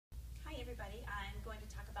going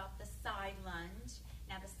to talk about the side lunge.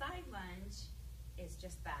 Now the side lunge is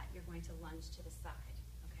just that. You're going to lunge to the side,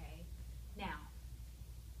 okay? Now,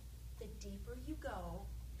 the deeper you go,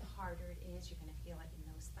 the harder it is. You're going to feel it in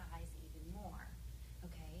those thighs even more,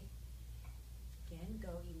 okay? Again,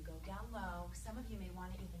 you can go down low. Some of you may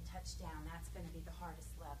want to even touch down. That's going to be the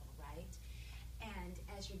hardest level, right? And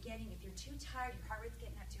as you're getting, if you're too tired, your heart rate's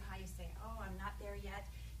getting up too high, you say, oh, I'm not there yet,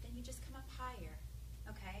 then you just come up higher,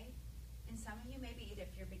 okay? And some of you, maybe if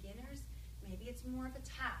you're beginners, maybe it's more of a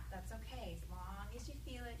tap. That's okay, as long as you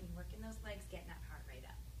feel it and you're working those legs, getting up